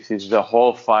 50-50s the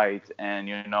whole fight, and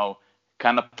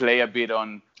kind of play a bit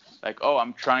on like, oh,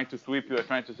 I'm trying to sweep you, I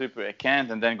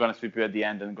can't, and then gonna sweep you at the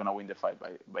end and gonna win the fight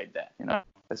by that.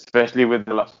 Especially with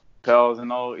the lapels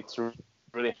and all, it's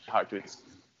really hard to.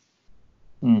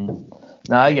 No,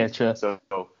 I get you. So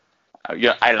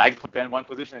I like to play in one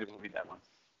position. It will be that one.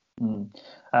 Do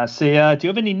you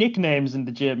have any nicknames in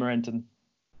the gym or anything?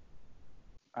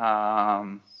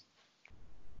 Yeah,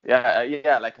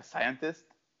 like a scientist.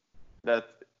 That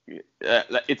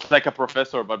it's like a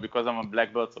professor, but because I'm a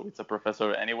black belt, so it's a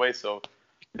professor anyway. So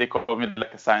they call me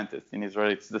like a scientist. In Israel,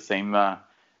 it's the same.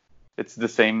 It's the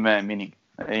same meaning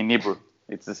in Hebrew.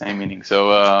 It's the same meaning.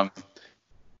 So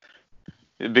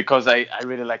because I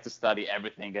really like to study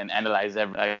everything and analyze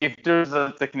everything. If there's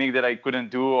a technique that I couldn't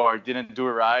do or didn't do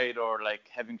right or like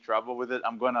having trouble with it,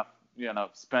 I'm gonna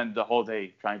spend the whole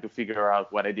day trying to figure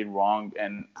out what I did wrong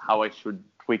and how I should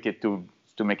tweak it to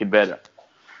make it better.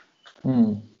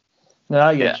 No,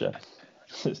 I get you.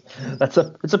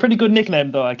 It's a pretty good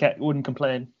nickname though. Wouldn't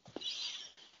complain.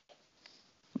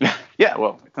 Yeah,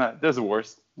 well, it's not, there's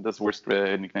worse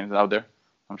nicknames out there,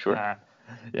 I'm sure.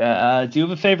 Do you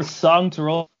have a favorite song to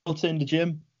roll to in the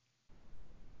gym?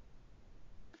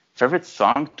 Favorite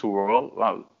song to roll?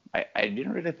 Well, I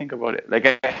didn't really think about it. Like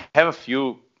I have a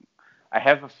few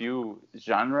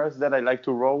genres that I like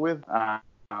to roll with. A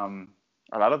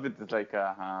lot of it is like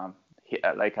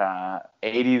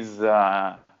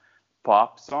 80s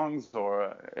pop songs,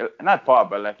 or not pop,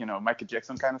 but like Michael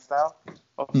Jackson kind of style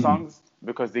of songs,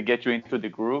 because they get you into the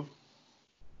groove.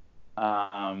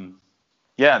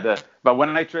 But when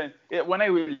I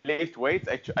lift weights,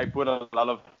 I put a lot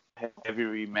of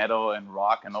heavy metal and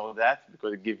rock and all of that,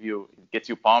 because it gets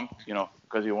you pumped,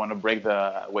 because you want to break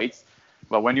the weights.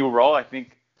 But when you roll, I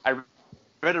think I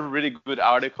read a really good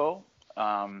article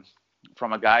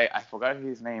from a guy, I forgot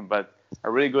his name, but a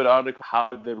really good article, how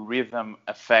the rhythm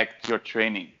affects your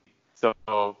training. So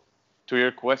to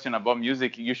your question about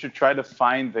music, you should try to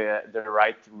find the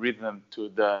right rhythm to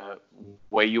the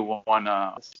way you want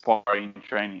to spar in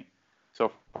training.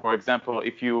 So, for example,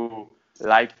 if you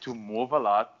like to move a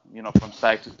lot, from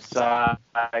side to side,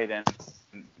 and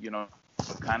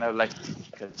kind of like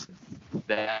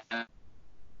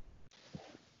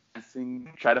dancing,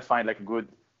 try to find like a good,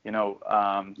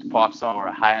 pop song or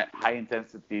a high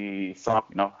intensity song,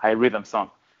 high rhythm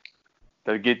song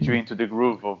that get you into the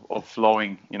groove of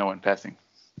flowing, and passing.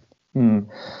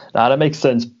 That makes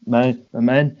sense, man.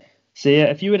 So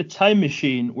if you had a time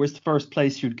machine, where's the first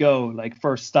place you'd go? Like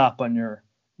first stop on your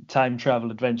time travel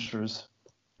adventures?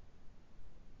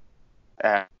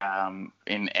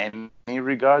 In any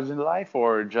regards in life,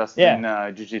 or just in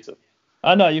jiu-jitsu?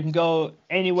 Oh no, you can go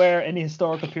anywhere, any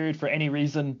historical period for any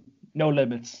reason, no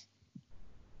limits.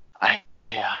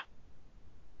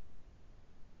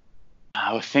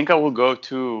 I think I will go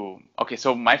to. Okay,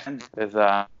 so my friend is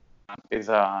a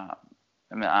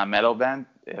metal band.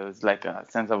 It was like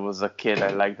since I was a kid,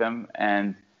 I liked them,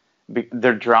 and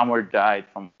their drummer died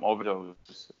from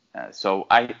overdose. So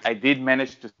I did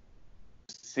manage to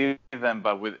see them,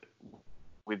 but with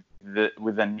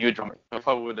a new drummer. If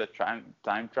I would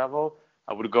time travel,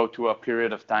 I would go to a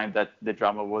period of time that the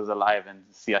drummer was alive and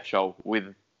see a show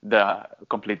with the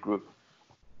complete group.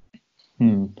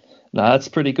 No, that's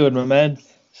pretty good, my man.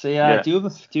 So do you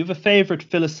have a favorite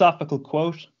philosophical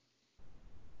quote?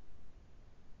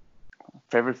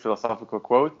 Favorite philosophical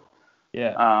quote?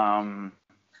 Yeah.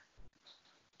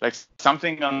 Like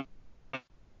something on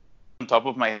top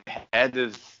of my head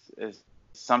is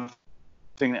something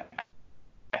that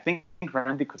I think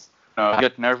Randy could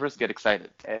get nervous, get excited.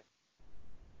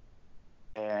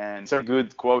 And it's a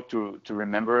good quote to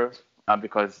remember,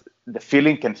 because the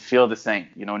feeling can feel the same.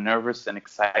 Nervous and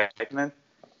excitement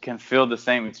can feel the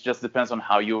same. It just depends on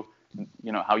how you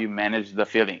manage the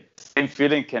feeling. Same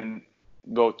feeling can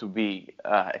go to be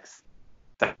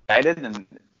excited, and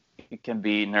it can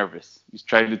be nervous. You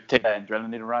try to take that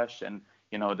adrenaline rush and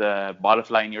the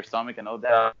butterfly in your stomach and all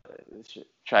that.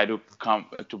 Try to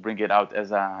bring it out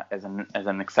as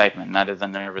an excitement, not as a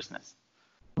nervousness.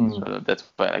 So that's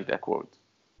why I like that quote.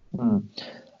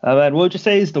 Man, what would you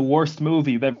say is the worst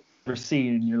movie you've ever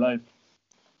seen in your life?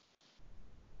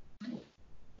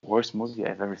 Worst movie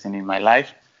I've ever seen in my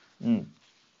life? Mm.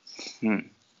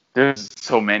 There's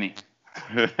so many.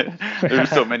 There's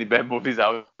so many bad movies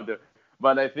out there.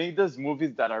 But I think there's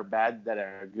movies that are bad that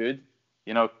are good.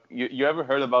 You know, you ever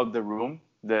heard about The Room?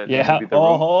 The Yeah. movie The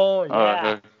Room? Oh,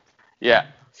 yeah. Yeah.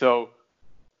 So,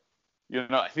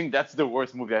 I think that's the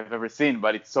worst movie I've ever seen,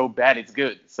 but it's so bad it's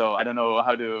good. So I don't know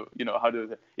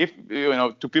if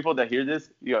to people that hear this,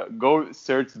 go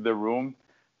search The Room,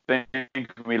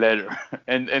 thank me later.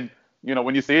 and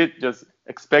when you see it, just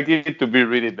expect it to be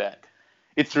really bad.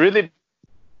 It's really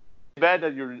bad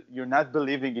that you're not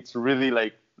believing it's really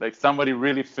like somebody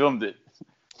really filmed it.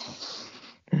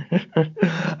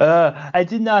 I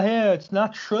did not hear. It's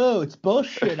not true. It's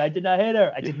bullshit. I did not hear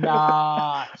her. I did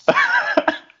not.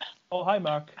 Oh, hi,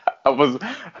 Mark. I was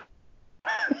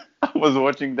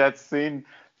watching that scene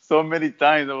so many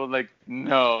times. I was like,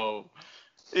 no,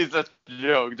 it's a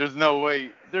joke. There's no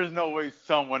way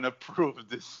someone approved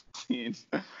this scene.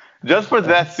 Just for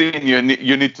that scene, you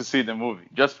need to see the movie.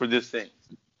 Just for this scene.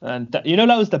 And that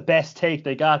was the best take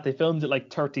they got. They filmed it like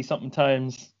 30 something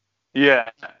times. Yeah.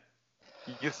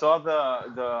 You saw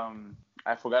the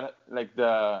I forgot, like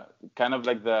the kind of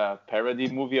like the parody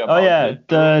movie about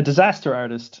the Disaster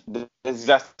Artist. The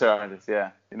Disaster Artist,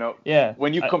 yeah. Yeah.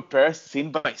 When you compare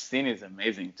scene by scene, it's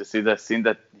amazing to see the scene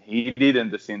that he did and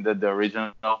the scene that the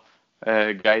original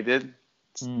guy did.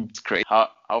 It's great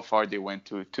how far they went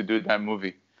to do that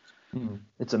movie.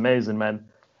 It's amazing, man.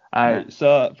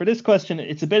 So for this question,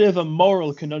 it's a bit of a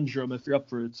moral conundrum if you're up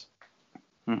for it.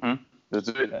 Mm-hmm. That's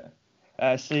it.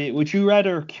 See, would you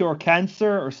rather cure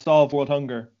cancer or solve world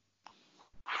hunger?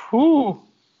 Whew.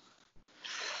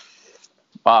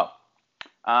 Wow.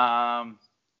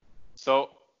 So,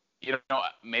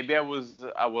 maybe I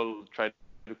will try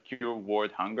to cure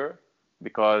world hunger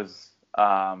because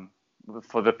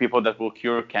for the people that will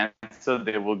cure cancer,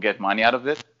 they will get money out of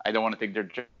it. I don't want to take their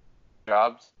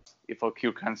jobs. If I'll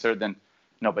cure cancer, then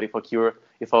no. But if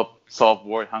I'll solve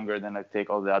world hunger, then I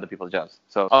take all the other people's jobs.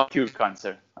 So I'll cure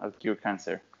cancer.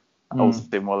 I'll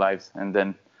save more lives, and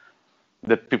then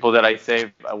the people that I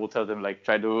save, I will tell them like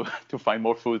try to find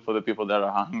more food for the people that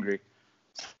are hungry.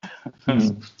 Yeah.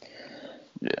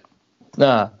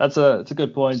 Nah, that's a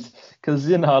good point because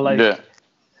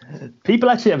people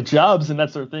actually have jobs and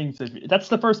that sort of thing. So that's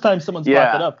the first time someone's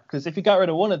brought that up. Because if you got rid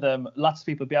of one of them, lots of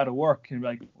people would be out of work and be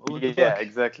like, what the fuck?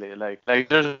 Exactly. Like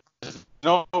there's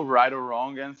no right or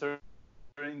wrong answer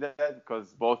in that because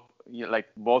both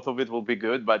of it will be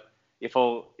good. But if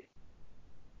I'll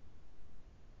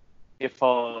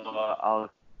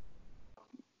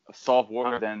solve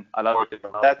war, then a lot of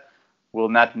people that will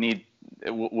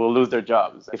lose their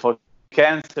jobs. If I'll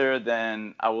cancer,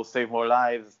 then I will save more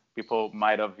lives. People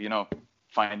might have,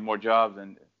 find more jobs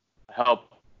and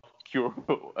help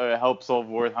solve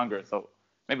world hunger. So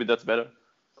maybe that's better.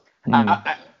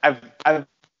 I've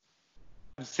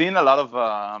seen a lot of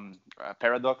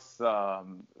paradox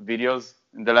videos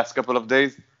in the last couple of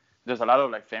days. There's a lot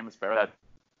of famous paradox that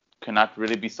cannot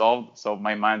really be solved. So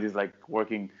my mind is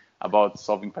working about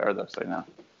solving paradox right now.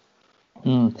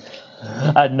 No,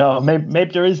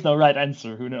 maybe there is no right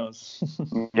answer. Who knows?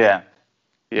 Yeah.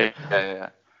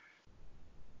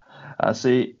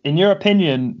 See, in your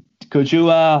opinion, could you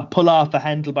pull off a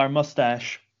handlebar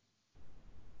mustache?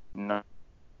 No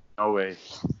way.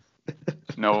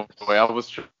 No way. I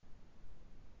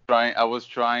was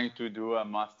trying to do a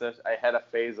mustache. I had a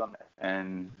phase on it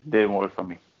and didn't work for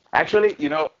me. Actually,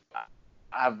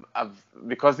 I've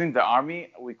because in the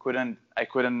army I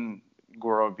couldn't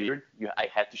grow a beard. I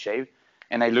had to shave,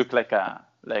 and I look like a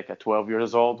 12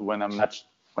 years old when I'm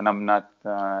not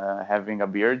having a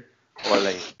beard, or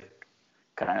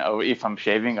if I'm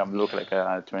shaving, I look like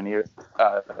a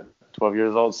 12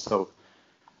 years old. So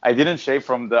I didn't shave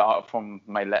from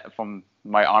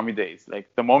my army days.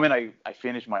 Like the moment I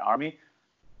finished my army,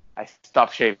 I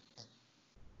stopped shaving.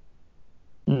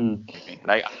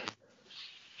 Like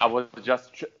I was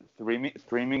just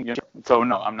trimming. So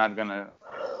no, I'm not gonna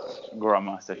grow a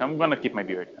mustache. I'm gonna keep my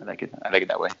beard. I like it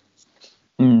that way.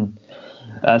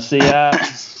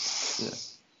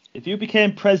 If you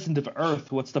became president of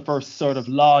Earth, what's the first sort of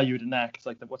law you'd enact?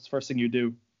 What's the first thing you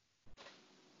do?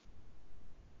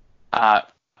 The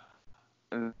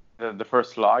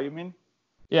first law, you mean?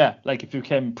 Yeah, if you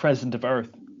became president of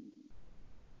Earth.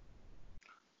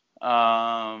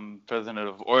 President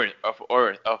of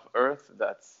Earth.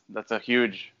 That's a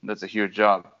huge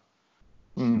job.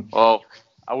 Well,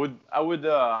 I would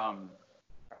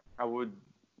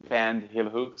ban hula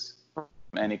hoops from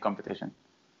any competition.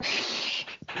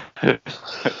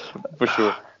 For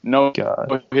sure. No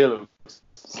God. heel hooks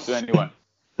to anyone.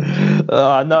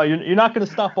 No, you're not going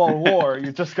to stop all war.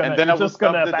 You're just And gonna then you're I will just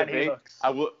gonna stop the ban heel debate. hooks. I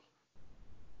will.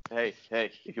 Hey,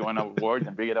 if you want a war,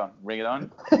 then bring it on. Bring it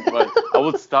on. But I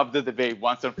will stop the debate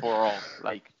once and for all.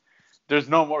 Like, there's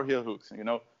no more heel hooks.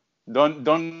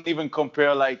 Don't even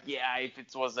compare. Like, yeah, if it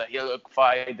was a heel hook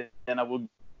fight, then I will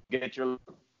get your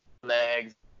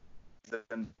legs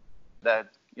and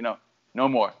that. No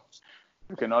more.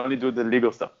 You can only do the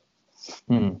legal stuff.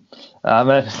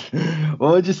 What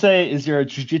would you say is your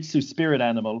jiu-jitsu spirit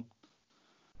animal?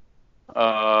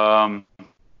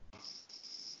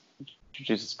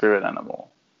 Jiu-jitsu spirit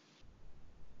animal.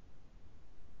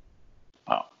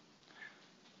 Wow.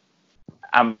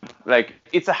 I'm like,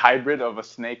 it's a hybrid of a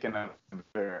snake and a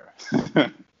bear.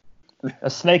 A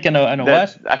snake and a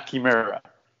That's what? a chimera.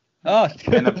 Oh,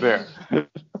 And a bear.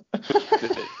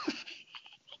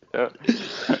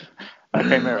 A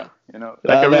chimera,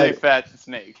 like a really fat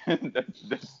snake.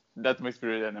 That's my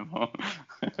spirit animal.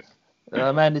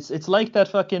 Man, it's like that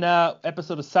fucking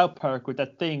episode of South Park with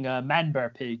that thing, Man Bear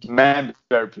Pig. Man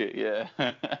Bear Pig, yeah.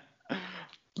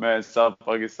 Man, South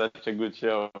Park is such a good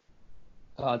show.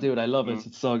 Oh, dude, I love it.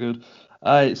 It's so good.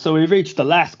 So we've reached the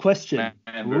last question.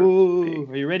 Ooh,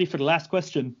 are you ready for the last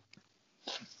question?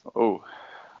 Oh,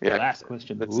 yeah. The last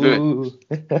question. Let's do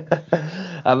it.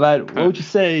 Man, what would you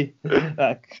say?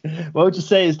 What would you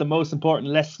say is the most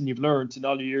important lesson you've learned in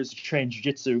all your years of training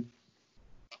jiu-jitsu?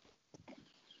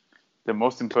 The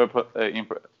most important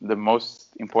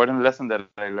lesson that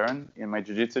I learned in my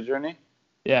jiu-jitsu journey.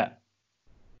 Yeah.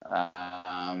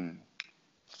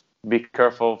 Be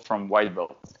careful from white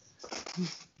belts.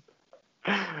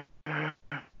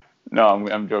 No,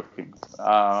 I'm joking.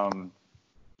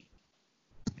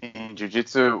 In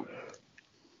jiu-jitsu,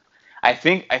 I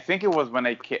think it was when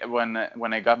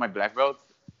I got my black belt,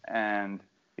 and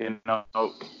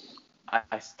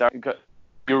I started.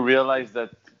 You realize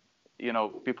that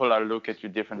people are look at you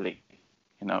differently.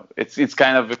 It's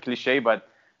kind of a cliche, but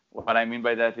what I mean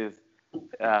by that is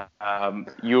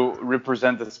you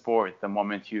represent the sport the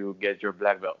moment you get your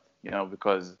black belt.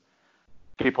 Because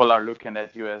people are looking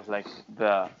at you as like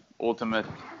the ultimate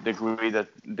degree that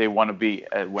they want to be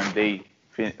when they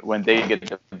get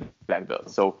the black belt.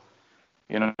 So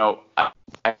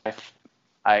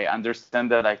I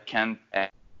understand that I can't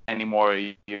anymore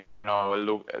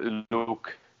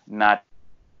look not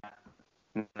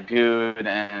good,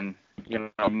 and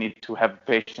need to have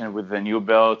patience with the new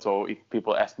belts, or if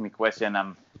people ask me question,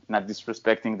 I'm not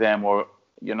disrespecting them or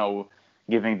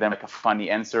giving them like a funny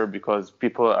answer, because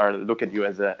people are look at you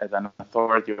as an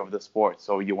authority of the sport.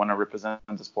 So you want to represent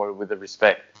the sport with the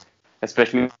respect,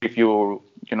 especially if you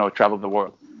travel the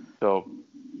world. So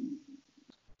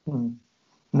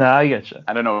No, I get you.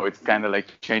 I don't know, it's kind of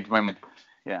like changed my mind.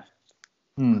 Yeah.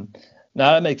 No,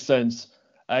 that makes sense.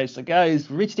 So guys,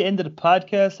 we reached the end of the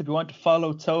podcast. If you want to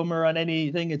follow Tomer on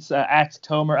anything, it's at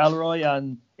Tomer Alroy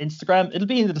on Instagram. It'll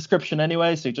be in the description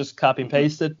anyway, so you just copy and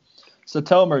paste it. So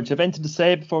Tomer, do you have anything to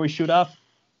say before we shoot off?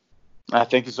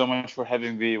 Thank you so much for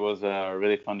having me. It was a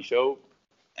really fun show.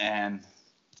 And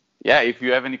yeah, if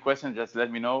you have any questions, just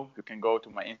let me know. You can go to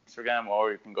my Instagram,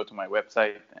 or you can go to my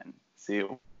website and see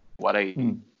what I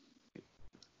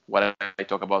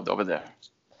talk about over there.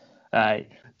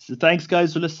 So thanks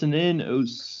guys for listening in.